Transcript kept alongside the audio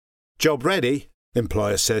Job ready?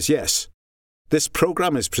 Employer says yes. This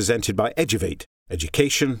programme is presented by Eduvate,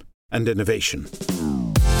 Education and Innovation.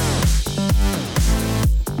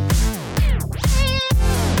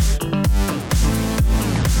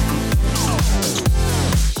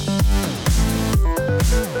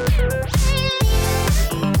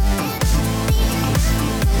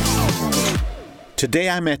 Today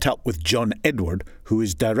I met up with John Edward, who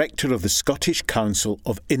is Director of the Scottish Council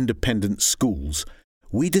of Independent Schools.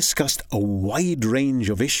 We discussed a wide range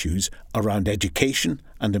of issues around education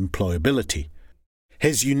and employability.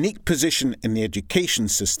 His unique position in the education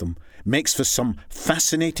system makes for some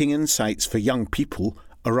fascinating insights for young people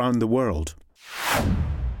around the world.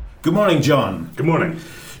 Good morning, John. Good morning.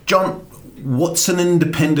 John, what's an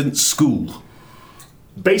independent school?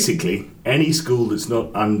 Basically, any school that's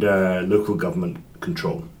not under local government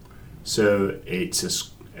control. So it's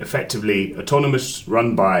effectively autonomous,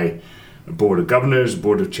 run by a board of governors, a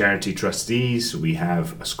board of charity trustees. We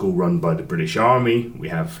have a school run by the British Army. We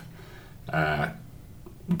have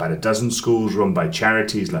about a dozen schools run by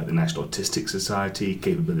charities like the National Autistic Society,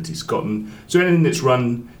 Capability Scotland. So anything that's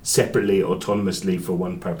run separately, autonomously for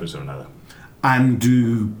one purpose or another. And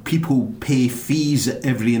do people pay fees at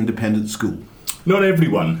every independent school? Not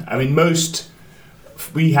everyone. I mean,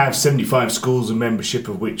 we have 75 schools in membership,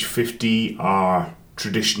 of which 50 are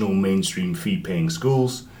traditional mainstream fee-paying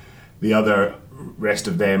schools. The other rest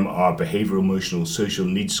of them are behavioural, emotional, social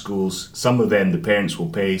needs schools. Some of them the parents will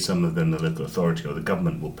pay, some of them the local authority or the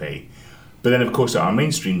government will pay. But then, of course, at our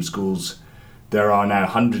mainstream schools, there are now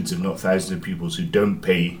hundreds, if not thousands, of pupils who don't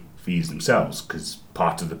pay fees themselves, because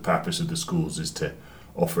part of the purpose of the schools is to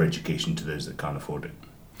offer education to those that can't afford it.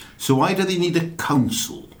 So why do they need a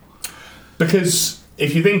council? Because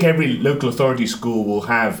if you think every local authority school will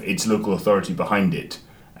have its local authority behind it,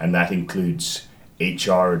 and that includes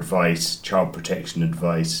HR advice, child protection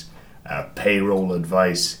advice, payroll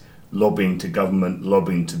advice, lobbying to government,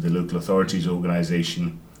 lobbying to the local authorities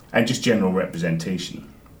organisation, and just general representation.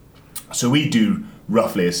 So we do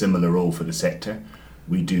roughly a similar role for the sector.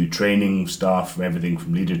 We do training staff from everything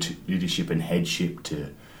from leadership and headship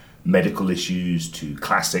to medical issues to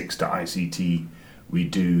classics to ICT. We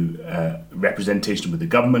do representation with the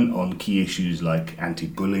government on key issues like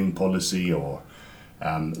anti-bullying policy or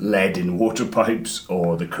lead in water pipes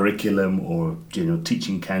or the curriculum or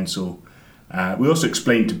teaching council. We also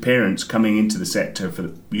explain to parents coming into the sector,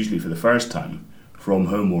 usually for the first time, from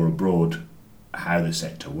home or abroad, how the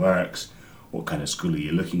sector works, what kind of school are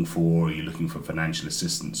you looking for, are you looking for financial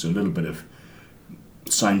assistance, so a little bit of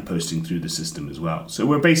signposting through the system as well. So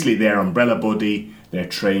we're basically their umbrella body, their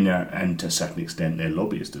trainer, and to a certain extent their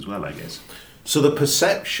lobbyist as well, I guess. So the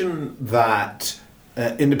perception that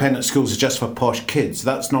independent schools are just for posh kids,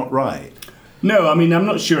 that's not right? No, I mean, I'm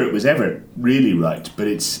not sure it was ever really right, but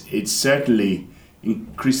it's certainly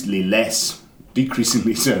increasingly less,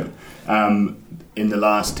 decreasingly so, in the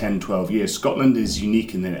last 10, 12 years. Scotland is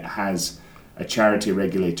unique in that it has a charity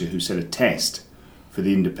regulator who set a test for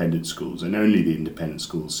the independent schools, and only the independent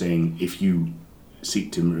schools, saying if you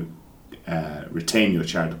seek to retain your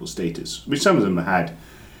charitable status, which some of them have had,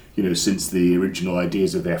 since the original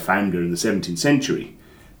ideas of their founder in the 17th century,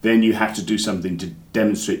 then you have to do something to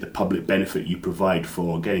demonstrate the public benefit you provide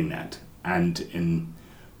for getting that. And in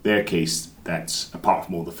their case, that's apart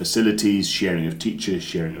from all the facilities, sharing of teachers,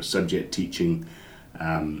 sharing of subject teaching,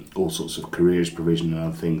 all sorts of careers provision and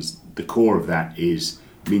other things, the core of that is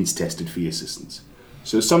means-tested fee assistance.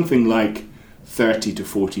 So something like 30 to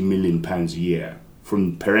 40 million pounds a year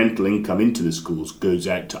from parental income into the schools goes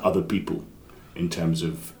out to other people in terms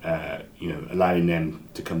of allowing them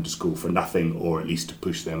to come to school for nothing, or at least to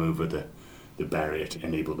push them over the barrier to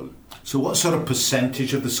enable them. So what sort of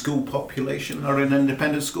percentage of the school population are in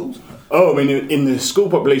independent schools? Oh, I mean, in the school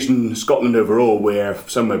population in Scotland overall, we're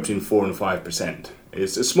somewhere between 4 and 5%.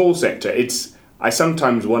 It's a small sector. I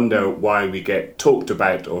sometimes wonder why we get talked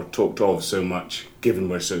about or talked of so much, given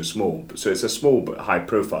we're so small. So it's a small but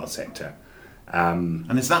high-profile sector.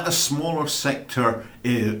 And is that a smaller sector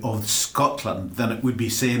of Scotland than it would be,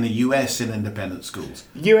 say, in the US in independent schools?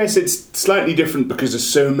 US, it's slightly different because there's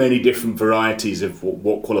so many different varieties of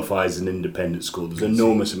what qualifies as an independent school. There's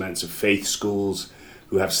enormous amounts of faith schools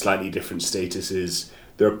who have slightly different statuses.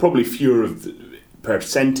 There are probably fewer of the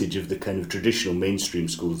percentage of the kind of traditional mainstream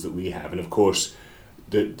schools that we have. And of course,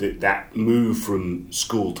 that move from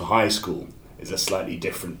school to high school is a slightly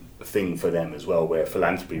different thing for them as well, where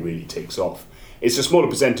philanthropy really takes off. It's a smaller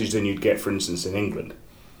percentage than you'd get, for instance, in England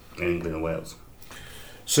and Wales.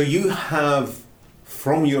 So you have,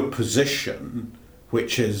 from your position,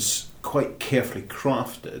 which is quite carefully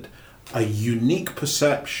crafted, a unique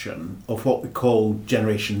perception of what we call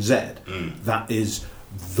Generation Z. That is,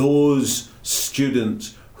 those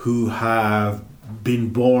students who have been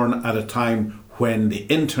born at a time when the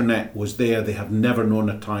internet was there. They have never known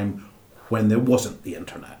a time when there wasn't the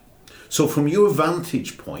internet. So from your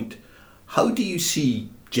vantage point, how do you see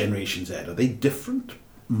Generation Z? Are they different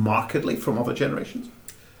markedly from other generations?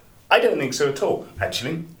 I don't think so at all,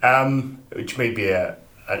 actually. Which may be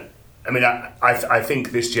I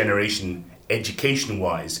think this generation,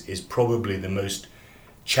 education-wise, is probably the most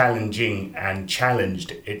challenging and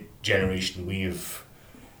challenged generation we have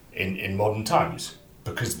in modern times,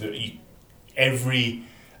 because every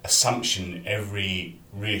assumption, every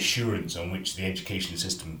reassurance on which the education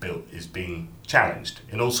system built is being challenged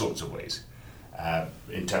in all sorts of ways.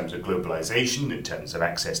 In terms of globalization, in terms of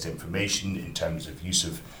access to information, in terms of use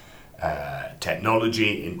of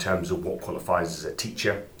technology, in terms of what qualifies as a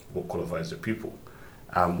teacher, what qualifies as a pupil,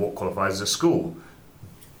 what qualifies as a school.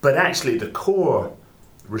 But actually the core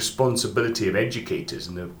responsibility of educators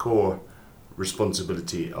and the core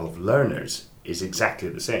responsibility of learners is exactly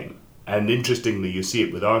the same. And interestingly, you see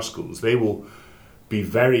it with our schools. They will be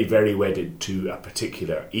very, very wedded to a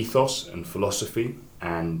particular ethos and philosophy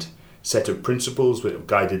and set of principles that have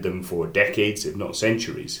guided them for decades, if not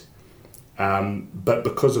centuries. But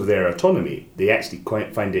because of their autonomy, they actually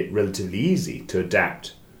quite find it relatively easy to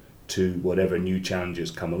adapt to whatever new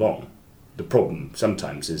challenges come along. The problem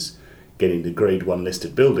sometimes is getting the grade 1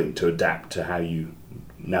 listed building to adapt to how you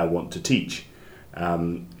now want to teach.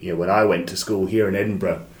 When I went to school here in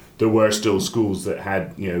Edinburgh, there were still schools that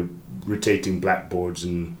had, rotating blackboards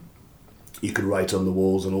and you could write on the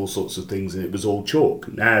walls and all sorts of things, and it was all chalk.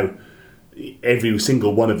 Now, every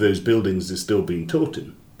single one of those buildings is still being taught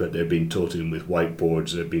in, but they're being taught in with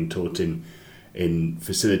whiteboards, they're being taught in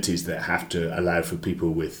facilities that have to allow for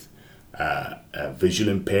people with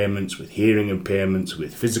visual impairments, with hearing impairments,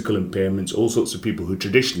 with physical impairments, all sorts of people who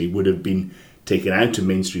traditionally would have been taken out of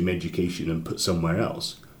mainstream education and put somewhere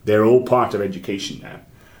else. They're all part of education now.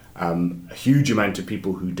 A huge amount of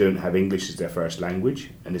people who don't have English as their first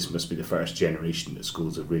language, and this must be the first generation that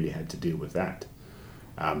schools have really had to deal with that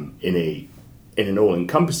in an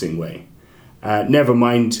all-encompassing way. Never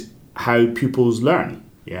mind how pupils learn.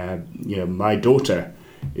 My daughter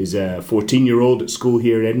is a 14-year-old at school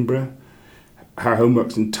here in Edinburgh. Her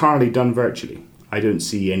homework's entirely done virtually. I don't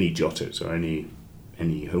see any jotters or any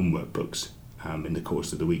homework books in the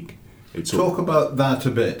course of the week. Talk about that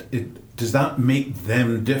a bit. Does that make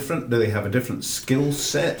them different? Do they have a different skill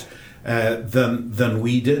set than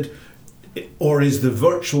we did? Or is the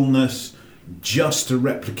virtualness just a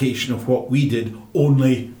replication of what we did,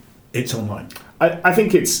 only it's online? I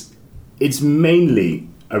think it's mainly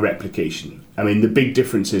a replication. I mean, the big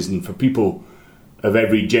difference is, and for people of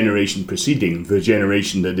every generation preceding, the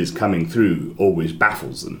generation that is coming through always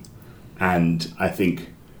baffles them. And I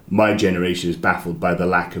think my generation is baffled by the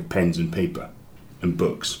lack of pens and paper and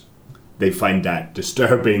books. They find that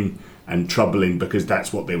disturbing and troubling because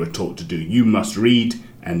that's what they were taught to do. You must read,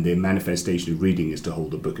 and the manifestation of reading is to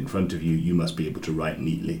hold a book in front of you. You must be able to write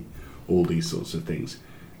neatly, all these sorts of things.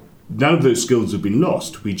 None of those skills have been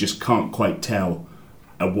lost. We just can't quite tell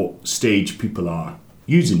at what stage people are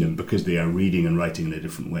using them because they are reading and writing in a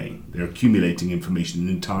different way. They're accumulating information in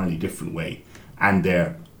an entirely different way, and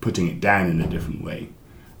they're putting it down in a different way.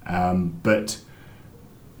 My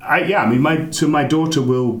daughter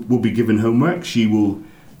will be given homework. She will,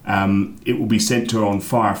 it will be sent to her on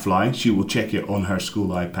Firefly. She will check it on her school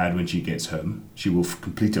iPad when she gets home. She will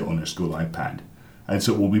complete it on her school iPad. And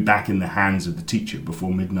so it will be back in the hands of the teacher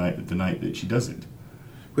before midnight of the night that she does it.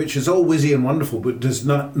 Which is all whizzy and wonderful, but does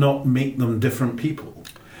not make them different people.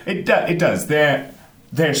 It does.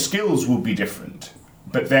 Their skills will be different.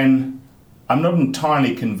 But then I'm not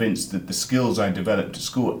entirely convinced that the skills I developed at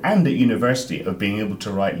school and at university of being able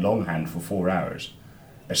to write longhand for 4 hours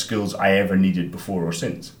are skills I ever needed before or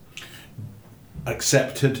since.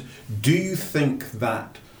 Accepted. Do you think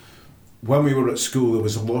that when we were at school there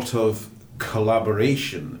was a lot of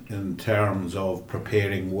collaboration in terms of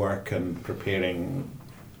preparing work and preparing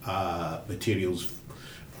materials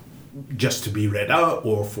just to be read out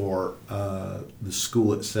or for the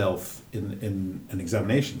school itself in an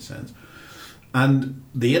examination sense? And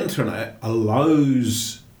the internet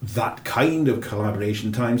allows that kind of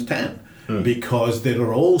collaboration times 10 because there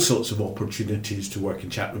are all sorts of opportunities to work in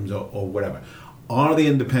chat rooms or whatever. Are the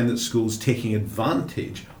independent schools taking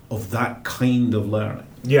advantage of that kind of learning?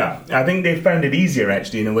 Yeah, I think they found it easier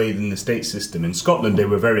actually in a way than the state system. In Scotland they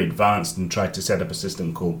were very advanced and tried to set up a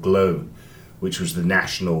system called GLOW, which was the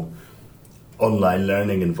national online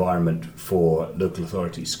learning environment for local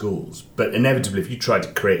authority schools. But inevitably, if you try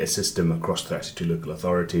to create a system across 32 local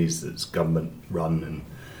authorities that's government run and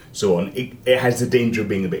so on, it has the danger of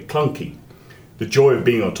being a bit clunky. The joy of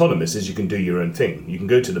being autonomous is you can do your own thing. You can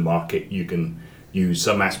go to the market, you can use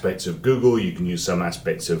some aspects of Google, you can use some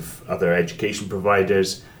aspects of other education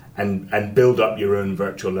providers, and build up your own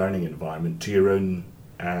virtual learning environment to your own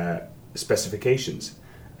specifications.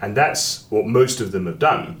 And that's what most of them have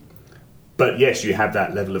done. But yes, you have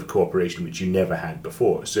that level of cooperation which you never had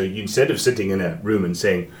before. So you, instead of sitting in a room and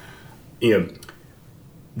saying,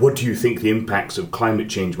 what do you think the impacts of climate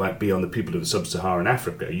change might be on the people of sub-Saharan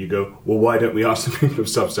Africa? You go, well, why don't we ask the people of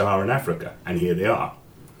sub-Saharan Africa? And here they are.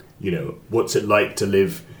 What's it like to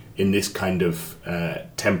live in this kind of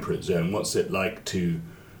temperate zone? What's it like to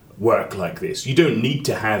work like this? You don't need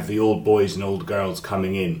to have the old boys and old girls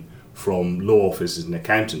coming in from law officers and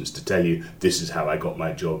accountants to tell you this is how I got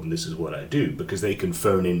my job and this is what I do, because they can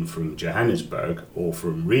phone in from Johannesburg or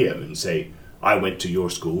from Rio and say, I went to your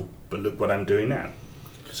school, but look what I'm doing now.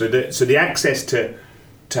 So the access to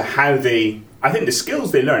how I think the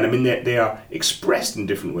skills they learn, I mean, they are expressed in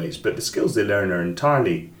different ways, but the skills they learn are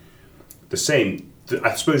entirely the same.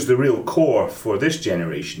 I suppose the real core for this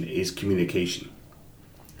generation is communication.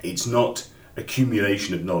 It's not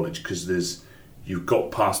accumulation of knowledge, because you've got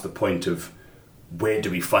past the point of where do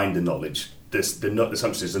we find the knowledge. The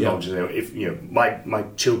assumption is the knowledge is there. If my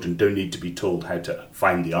children don't need to be told how to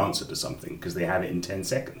find the answer to something because they have it in 10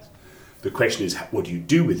 seconds. The question is, what do you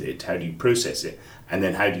do with it? How do you process it? And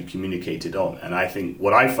then how do you communicate it on? And I think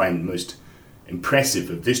what I find most impressive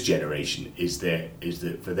of this generation is that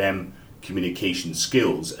for them, communication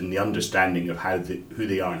skills and the understanding of who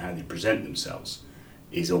they are and how they present themselves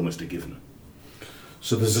is almost a given.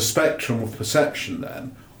 So there's a spectrum of perception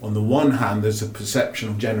then. On the one hand, there's a perception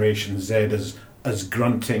of Generation Z as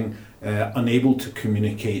grunting, unable to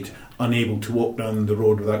communicate, unable to walk down the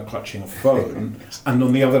road without clutching a phone. And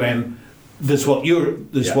on the other end, there's what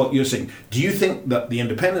you're saying. Do you think that the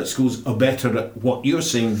independent schools are better at what you're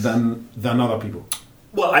saying than other people?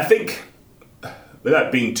 Well, I think,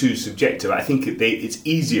 without being too subjective, I think it's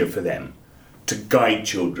easier for them to guide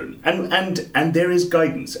children, and there is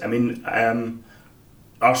guidance. I mean,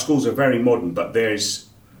 our schools are very modern, but there's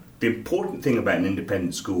the important thing about an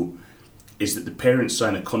independent school is that the parents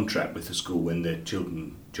sign a contract with the school when their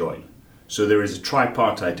children join. So there is a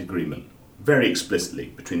tripartite agreement, very explicitly,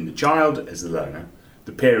 between the child as the learner,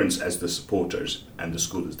 the parents as the supporters, and the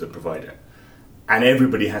school as the provider. And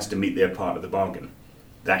everybody has to meet their part of the bargain.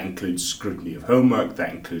 That includes scrutiny of homework,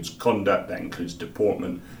 that includes conduct, that includes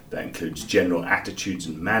deportment, that includes general attitudes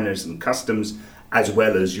and manners and customs, as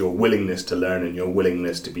well as your willingness to learn and your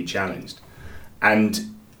willingness to be challenged.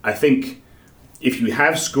 And I think if you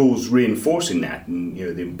have schools reinforcing that and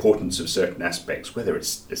the importance of certain aspects, whether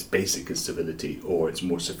it's as basic as civility or it's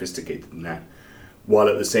more sophisticated than that, while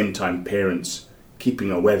at the same time parents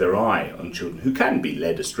keeping a weather eye on children who can be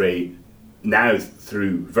led astray now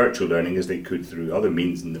through virtual learning as they could through other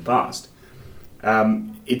means in the past,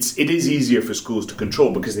 it is easier for schools to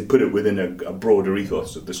control because they put it within a broader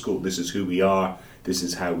ethos of the school. This is who we are, this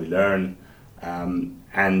is how we learn,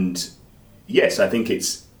 and yes, I think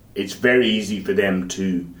it's very easy for them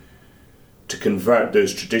to convert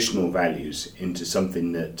those traditional values into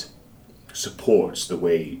something that supports the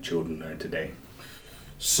way children learn today.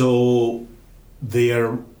 So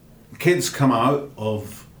their kids come out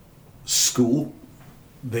of school,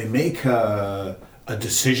 they make a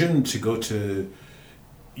decision to go to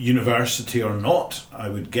university or not. I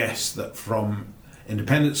would guess that from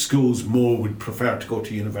independent schools, more would prefer to go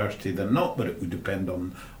to university than not, but it would depend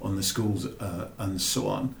on the schools and so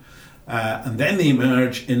on. And then they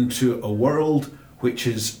emerge into a world which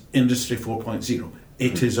is Industry 4.0.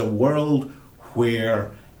 It is a world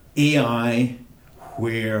where AI,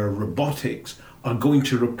 where robotics are going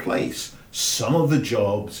to replace some of the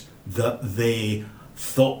jobs that they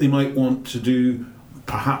thought they might want to do,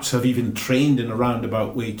 perhaps have even trained in a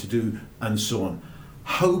roundabout way to do, and so on.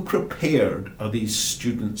 How prepared are these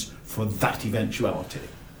students for that eventuality?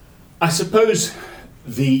 I suppose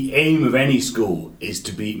the aim of any school is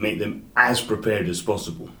to make them as prepared as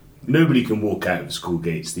possible. Nobody can walk out of school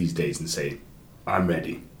gates these days and say, I'm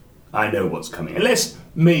ready, I know what's coming. Unless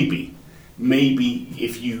maybe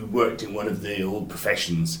if you worked in one of the old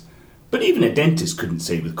professions, but even a dentist couldn't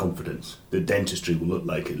say with confidence that dentistry will look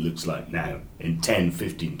like it looks like now in 10,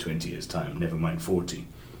 15, 20 years' time, never mind 40.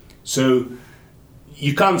 So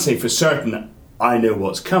you can't say for certain, I know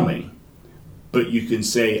what's coming, but you can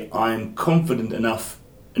say, I'm confident enough,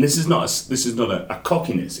 and this is not a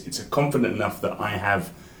cockiness, it's a confident enough that I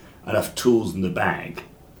have enough tools in the bag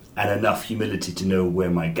and enough humility to know where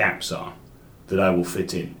my gaps are, that I will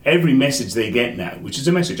fit in. Every message they get now, which is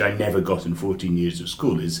a message I never got in 14 years of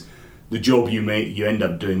school, is the job you end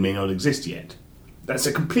up doing may not exist yet. That's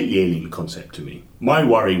a completely alien concept to me. My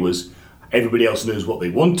worry was everybody else knows what they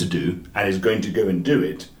want to do and is going to go and do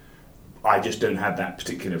it. I just don't have that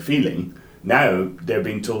particular feeling. Now they're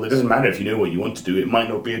being told it doesn't matter if you know what you want to do, it might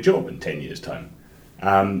not be a job in 10 years' time.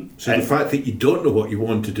 So the fact that you don't know what you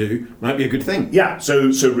want to do might be a good thing. Yeah,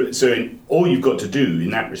 so all you've got to do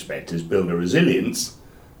in that respect is build a resilience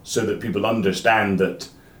so that people understand that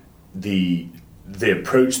the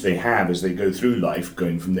approach they have as they go through life,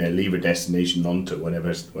 going from their lever destination on to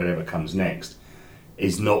whatever comes next,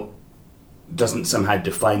 doesn't somehow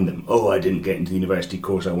define them. Oh, I didn't get into the university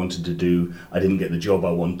course I wanted to do, I didn't get the job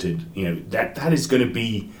I wanted. That is going to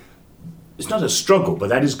be, it's not a struggle, but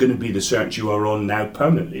that is going to be the search you are on now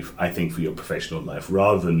permanently, I think, for your professional life,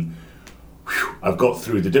 rather than, I've got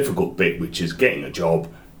through the difficult bit, which is getting a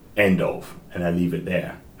job, end of, and I leave it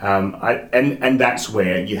there. And that's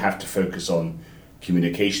where you have to focus on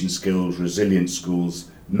communication skills, resilience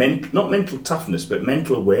skills, not mental toughness, but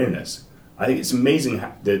mental awareness. I think it's amazing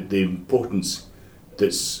the importance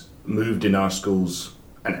that's moved in our schools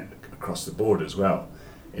and across the board as well,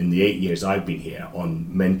 in the 8 years I've been here, on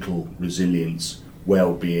mental resilience,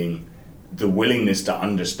 well-being, the willingness to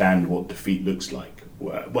understand what defeat looks like.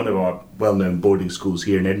 One of our well-known boarding schools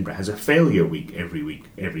here in Edinburgh has a failure week,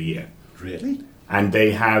 every year. Really? And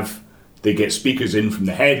they get speakers in from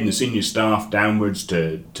the head and the senior staff downwards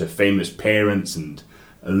to famous parents and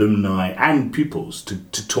alumni and pupils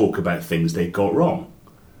to talk about things they got wrong,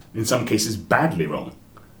 in some cases badly wrong.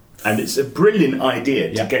 And it's a brilliant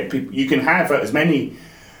idea to get people. You can have as many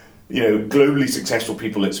globally successful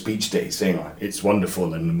people at speech day saying, oh, it's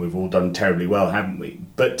wonderful and we've all done terribly well, haven't we?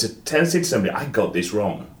 But to say to somebody, I got this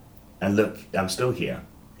wrong, and look, I'm still here.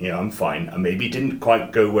 I'm fine. I maybe didn't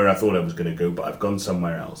quite go where I thought I was going to go, but I've gone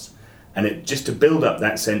somewhere else. And just to build up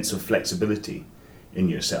that sense of flexibility in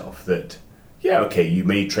yourself that, you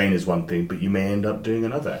may train as one thing, but you may end up doing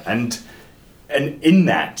another. And in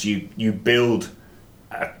that, you build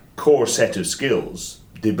a core set of skills,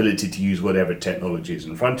 the ability to use whatever technology is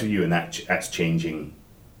in front of you, and that's changing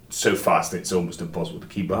so fast that it's almost impossible to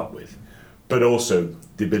keep up with. But also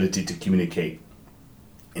the ability to communicate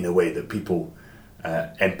in a way that people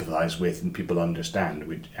empathise with and people understand.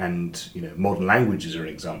 Modern languages are an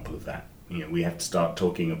example of that. We have to start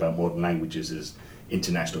talking about modern languages as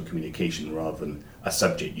international communication rather than a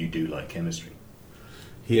subject you do like chemistry.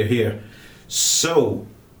 Hear, hear. So,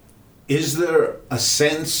 is there a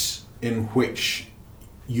sense in which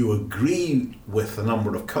you agree with a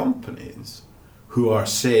number of companies who are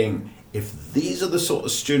saying, if these are the sort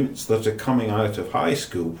of students that are coming out of high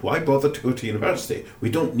school, why bother to go to university? We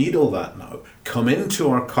don't need all that now. Come into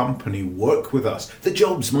our company, work with us. The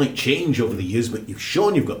jobs might change over the years, but you've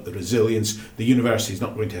shown you've got the resilience. The university's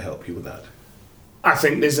not going to help you with that. I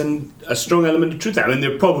think there's a strong element of truth there. I mean,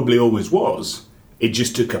 there probably always was. It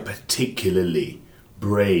just took a particularly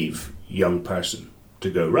brave young person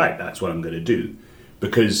to go, right, that's what I'm going to do.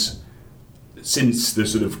 Because since the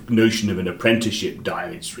sort of notion of an apprenticeship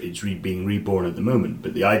died, it's being reborn at the moment,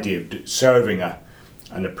 but the idea of serving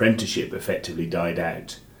an apprenticeship effectively died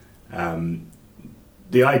out.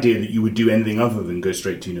 The idea that you would do anything other than go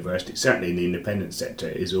straight to university, certainly in the independent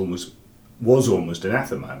sector, was almost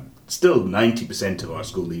anathema. Still, 90% of our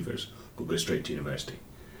school leavers will go straight to university.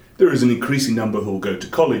 There is an increasing number who will go to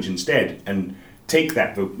college instead and take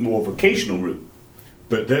that more vocational route.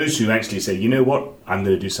 But those who actually say, you know what, I'm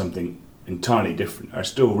going to do something entirely different, are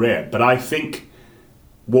still rare. But I think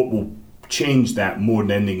what will change that more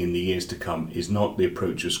than anything in the years to come is not the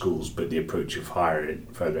approach of schools, but the approach of higher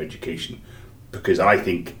and further education. Because I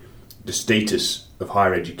think the status of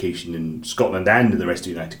higher education in Scotland and in the rest of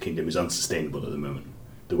the United Kingdom is unsustainable at the moment.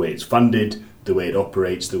 The way it's funded, the way it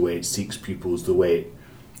operates, the way it seeks pupils, the way it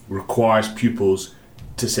requires pupils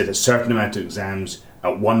to sit a certain amount of exams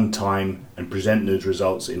at one time and present those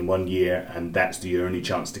results in 1 year, and that's your only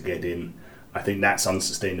chance to get in. I think that's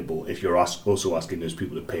unsustainable if you're also asking those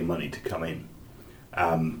people to pay money to come in.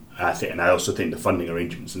 I also think the funding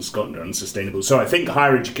arrangements in Scotland are unsustainable. So I think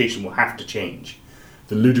higher education will have to change.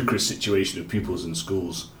 The ludicrous situation of pupils in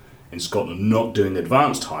schools in Scotland not doing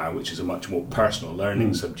advanced higher, which is a much more personal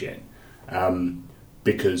learning subject,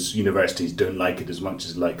 because universities don't like it as much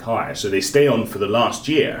as like higher. So they stay on for the last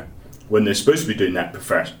year when they're supposed to be doing that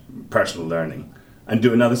personal learning and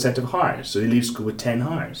do another set of hires. So they leave school with 10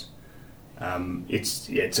 hires.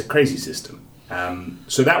 It's a crazy system.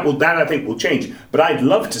 So that I think will change. But I'd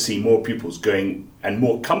love to see more pupils going and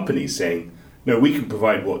more companies saying, no, we can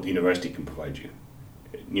provide what the university can provide you.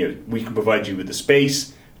 we can provide you with the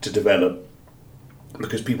space to develop,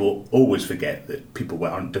 because people always forget that people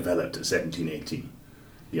aren't developed at 17, 18.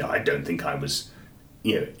 I don't think I was,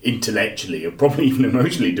 intellectually or probably even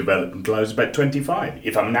emotionally developed until I was about 25.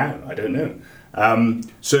 If I'm now, I don't know.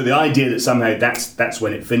 So the idea that somehow that's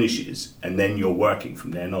when it finishes and then you're working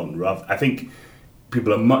from then on, I think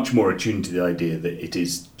people are much more attuned to the idea that it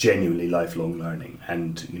is genuinely lifelong learning,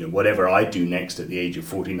 and whatever I do next at the age of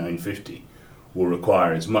 49, 50 will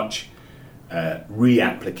require as much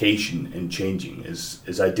reapplication and changing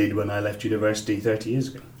as I did when I left university 30 years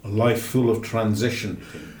ago. A life full of transition.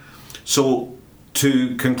 So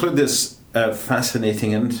to conclude this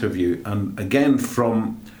fascinating interview, and again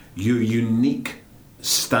from your unique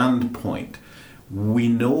standpoint, we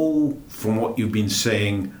know from what you've been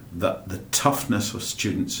saying that the toughness of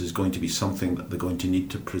students is going to be something that they're going to need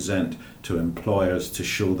to present to employers to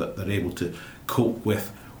show that they're able to cope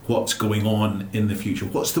with what's going on in the future.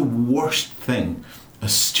 What's the worst thing a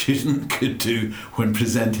student could do when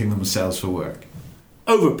presenting themselves for work?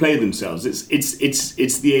 Overplay themselves.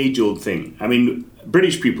 It's the age-old thing. I mean,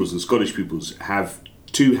 British pupils and Scottish pupils have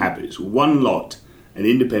two habits. One lot, and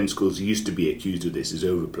independent schools used to be accused of this, is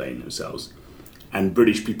overplaying themselves. And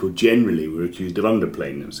British people generally were accused of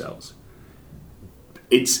underplaying themselves.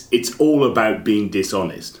 It's all about being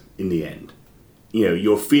dishonest in the end.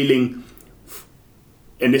 You're feeling,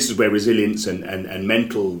 and this is where resilience and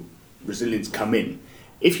mental resilience come in.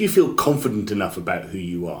 If you feel confident enough about who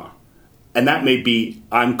you are, and that may be,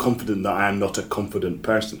 I'm confident that I am not a confident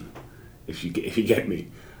person, if you get me,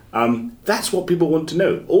 that's what people want to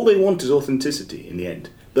know. All they want is authenticity in the end.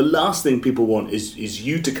 The last thing people want is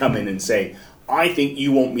you to come in and say, I think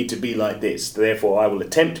you want me to be like this, therefore I will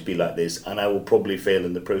attempt to be like this, and I will probably fail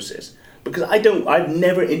in the process. Because I've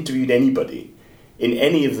never interviewed anybody in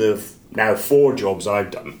any of the now 4 jobs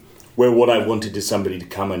I've done where what I wanted is somebody to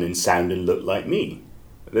come in and sound and look like me.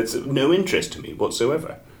 That's of no interest to me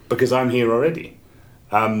whatsoever, because I'm here already.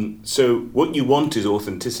 So what you want is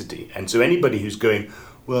authenticity. And so anybody who's going,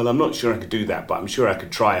 well, I'm not sure I could do that, but I'm sure I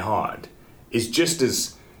could try hard, is just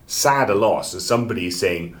as sad a loss as somebody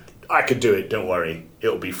saying, I could do it, don't worry,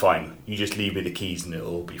 it'll be fine. You just leave me the keys and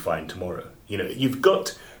it'll all be fine tomorrow. You've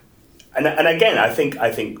got, and again, I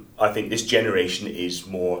think this generation is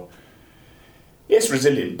more, yes,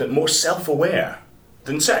 resilient, but more self-aware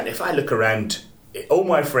than certain. If I look around, all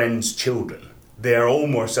my friends' children, they are all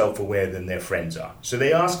more self-aware than their friends are. So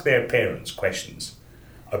they ask their parents questions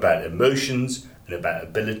about emotions and about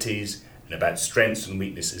abilities and about strengths and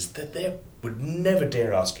weaknesses that they would never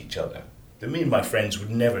dare ask each other, that me and my friends would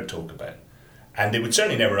never talk about. And they would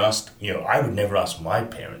certainly never ask, I would never ask my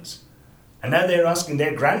parents. And now they're asking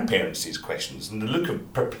their grandparents these questions, and the look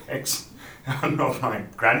of perplexed on my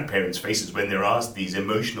grandparents' faces when they're asked these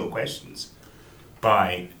emotional questions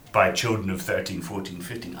by children of 13, 14,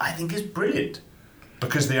 15, I think is brilliant,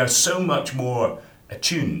 because they are so much more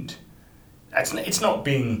attuned. It's not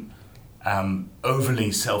being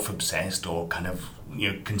overly self-obsessed or kind of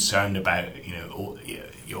concerned about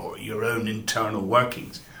your own internal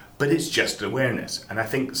workings, but it's just awareness. And I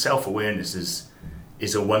think self-awareness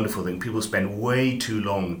is a wonderful thing. People spend way too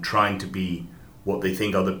long trying to be what they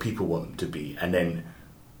think other people want them to be, and then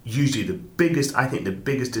usually the biggest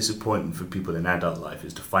disappointment for people in adult life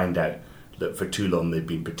is to find out that for too long they've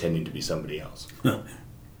been pretending to be somebody else.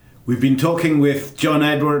 We've been talking with John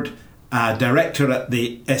Edward, director at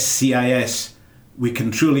the SCIS. We can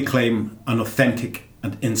truly claim an authentic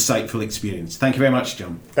and insightful experience. Thank you very much,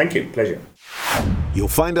 John. Thank you. Pleasure. You'll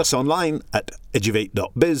find us online at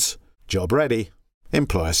eduvate.biz. Job ready.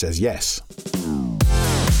 Employer says yes.